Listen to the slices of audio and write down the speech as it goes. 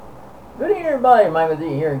Good evening, everybody. Michael D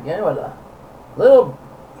here again with a little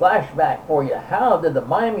flashback for you. How did the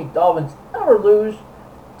Miami Dolphins ever lose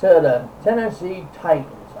to the Tennessee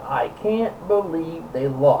Titans? I can't believe they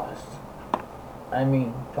lost. I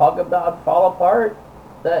mean, talk about fall apart.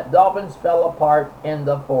 The Dolphins fell apart in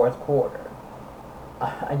the fourth quarter.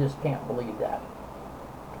 I just can't believe that.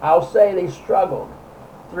 I'll say they struggled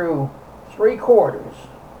through three quarters,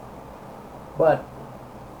 but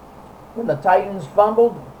when the Titans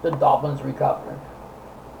fumbled, the Dolphins recovered.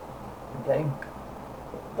 Okay?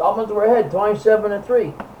 Dolphins were ahead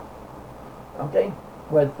 27-3. Okay?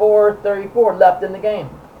 With 4:34 left in the game.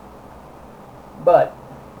 But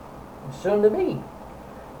soon to be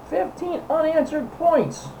 15 unanswered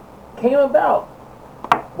points came about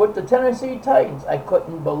with the Tennessee Titans. I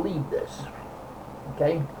couldn't believe this.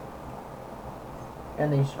 Okay?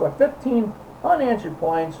 And they scored 15 unanswered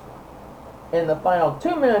points in the final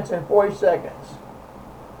 2 minutes and 40 seconds.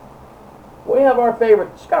 We have our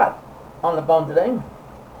favorite Scott on the phone today.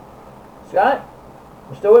 Scott,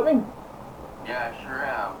 you still with me? Yeah, I sure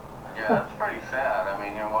am. Yeah, it's pretty sad. I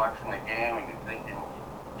mean, you're watching the game and you're thinking,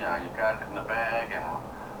 you got it in the bag, and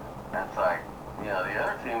it's like, the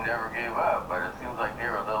other team never gave up, but it seems like they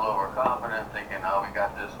were a little overconfident, thinking, oh, we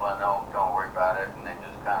got this one, no, don't worry about it, and they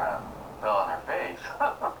just kind of fell on their face.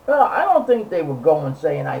 Well, I don't think they were going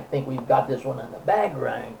saying, I think we've got this one in the bag or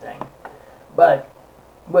anything. But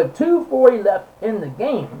with 2:40 left in the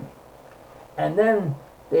game, and then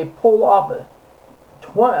they pull off a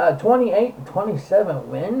 28-27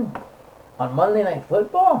 win on Monday Night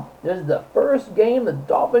Football. This is the first game the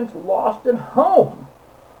Dolphins lost at home.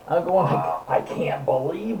 I'm going, Wow. I can't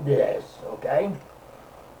believe this, okay?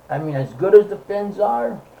 I mean, as good as the Finns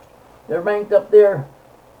are, they're ranked up there,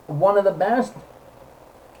 one of the best.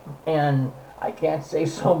 And I can't say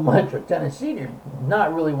so much for Tennessee. They're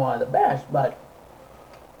not really one of the best, but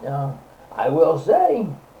I will say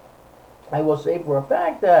for a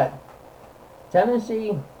fact that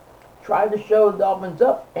Tennessee tried to show the Dolphins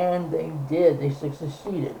up, and they did. They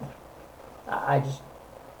succeeded.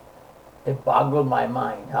 It boggled my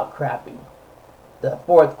mind how crappy the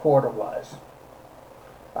fourth quarter was.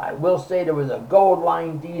 I will say there was a gold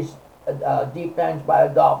line defense by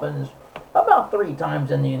the Dolphins about 3 times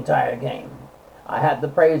in the entire game. I had to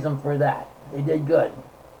praise them for that. They did good.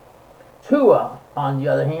 Tua, on the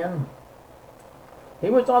other hand, he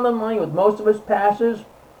was on the money with most of his passes,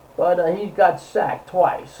 but he got sacked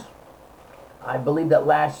twice. I believe that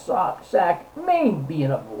last sack may be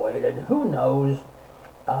avoided. Who knows?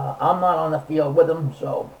 I'm not on the field with him,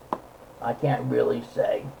 so I can't really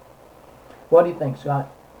say. What do you think, Scott?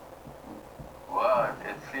 Well,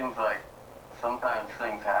 it seems like sometimes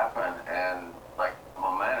things happen, and like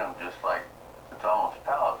momentum, just like it's almost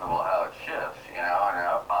palatable how it shifts, and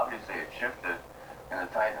obviously it shifted in the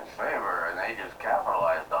Titans' favor, and they just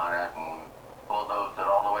capitalized on it and bulldozed it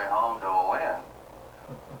all the way home to a win.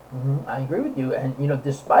 I agree with you. And,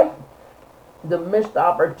 despite the missed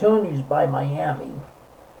opportunities by Miami,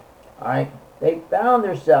 all right, they found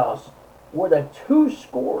themselves with a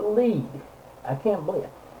 2-score lead. I can't believe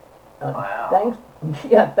it. Wow.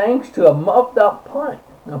 Thanks to a muffed up punt,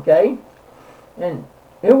 okay? And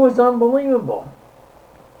it was unbelievable.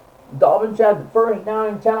 Dolphins had the first down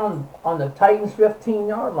in town on the Titans'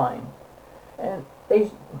 15-yard line. And they,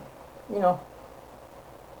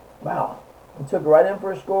 wow, they took right in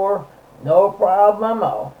for a score, no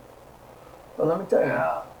problemo. But let me tell you,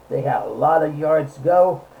 Yeah. they had a lot of yards to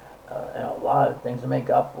go and a lot of things to make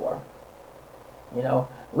up for.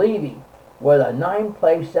 Levy with a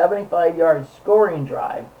 9-play, 75-yard scoring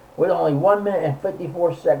drive with only 1 minute and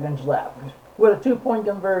 54 seconds left with a 2-point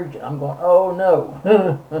conversion. I'm going, oh no,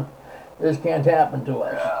 this can't happen to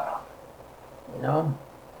us. Yeah.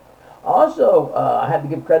 Also, I have to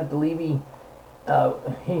give credit to Levy.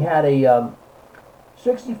 He had a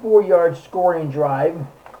 64-yard scoring drive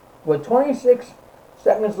with 26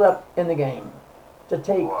 seconds left in the game to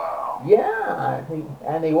take. Wow. Yeah,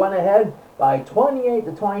 and they went ahead by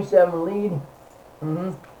 28-27 lead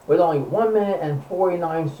with only 1 minute and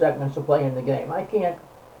 49 seconds to play in the game. I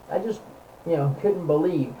just couldn't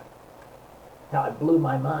believe how it blew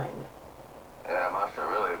my mind. Yeah, it must have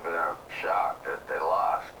really been a shock that they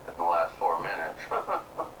lost in the last 4 minutes.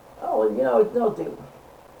 Oh, they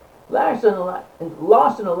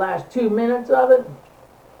lost in the last 2 minutes of it,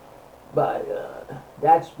 but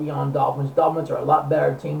that's beyond Dolphins. Dolphins are a lot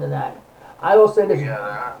better team than that. I will say this. Yeah,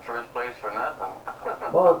 they're not in first place for nothing.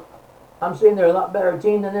 Well, I'm saying they're a lot better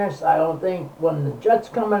team than this. I don't think when the Jets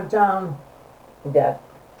come into town that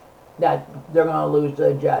they're going to lose to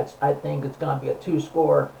the Jets. I think it's going to be a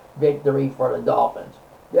 2-score victory for the Dolphins.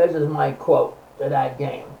 This is my quote to that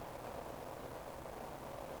game.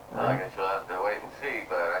 So I guess you'll have to wait and see,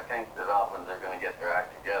 but I think the Dolphins are going to get their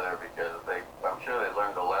act together because I'm sure they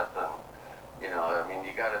learned a lesson. You know, I mean,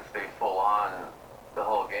 you got to stay full on the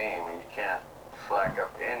whole game, and you can't slack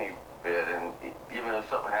up any bit. And even if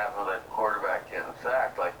something happens like the quarterback getting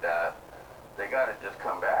sacked like that, they got to just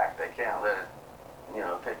come back. They can't let it,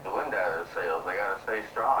 take the wind out of their sails. They got to stay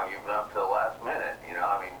strong even up to the last minute.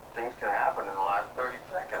 I mean, things can happen in the last 30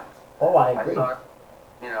 seconds. Oh, I agree.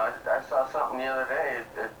 I saw something the other day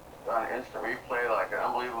on instant replay, like an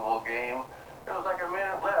unbelievable game. It was like a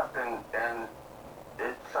minute left, and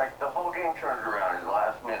it's like the whole game turned around in the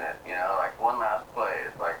last minute. Like one last play.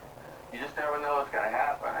 It's like you just never know what's going to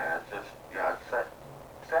happen, and it's just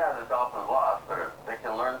it's sad the Dolphins lost, but they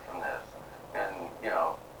can learn from this and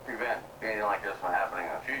prevent anything like this from happening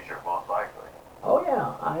in the future, most likely. Oh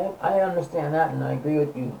yeah, I understand that, and I agree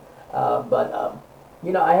with you. But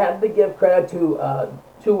I have to give credit to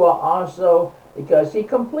Tua also because he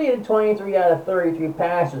completed 23 out of 33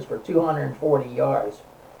 passes for 240 yards.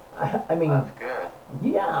 I mean, That's good.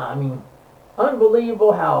 yeah, I mean,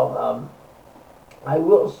 unbelievable how I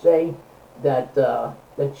will say that the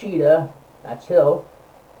cheetah, that's Hill,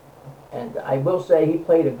 and I will say he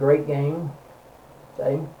played a great game.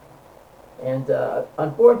 Okay, and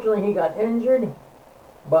unfortunately he got injured,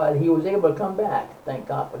 but he was able to come back. Thank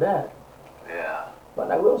God for that. Yeah. But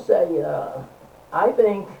I will say, I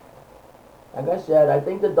think, like I said, I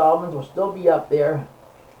think the Dolphins will still be up there.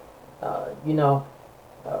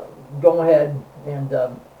 Go ahead and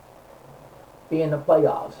be in the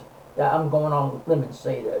playoffs. Yeah, I'm going on a limb and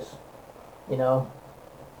say this.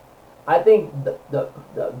 I think the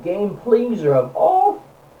game pleaser of all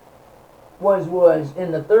was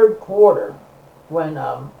in the third quarter when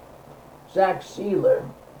Zach Sealer,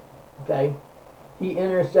 okay, he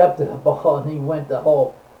intercepted a ball and he went the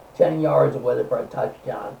whole 10 yards with it for a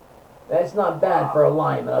touchdown. That's not bad for a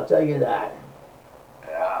lineman, I'll tell you that.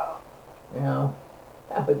 Yeah.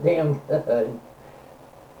 That was damn good.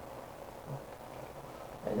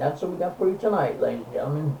 And that's what we got for you tonight, ladies and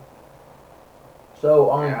gentlemen. So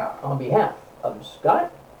on behalf of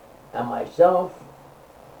Scott and myself,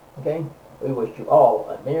 okay, we wish you all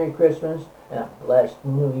a Merry Christmas and a blessed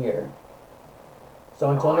New Year. So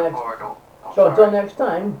until next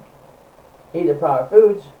time, eat the proper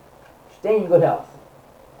foods, stay in good health,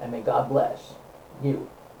 and may God bless you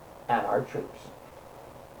and our troops.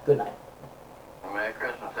 Good night. Merry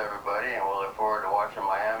Christmas, everybody, and we'll look forward to watching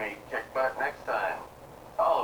Miami kick butt next time.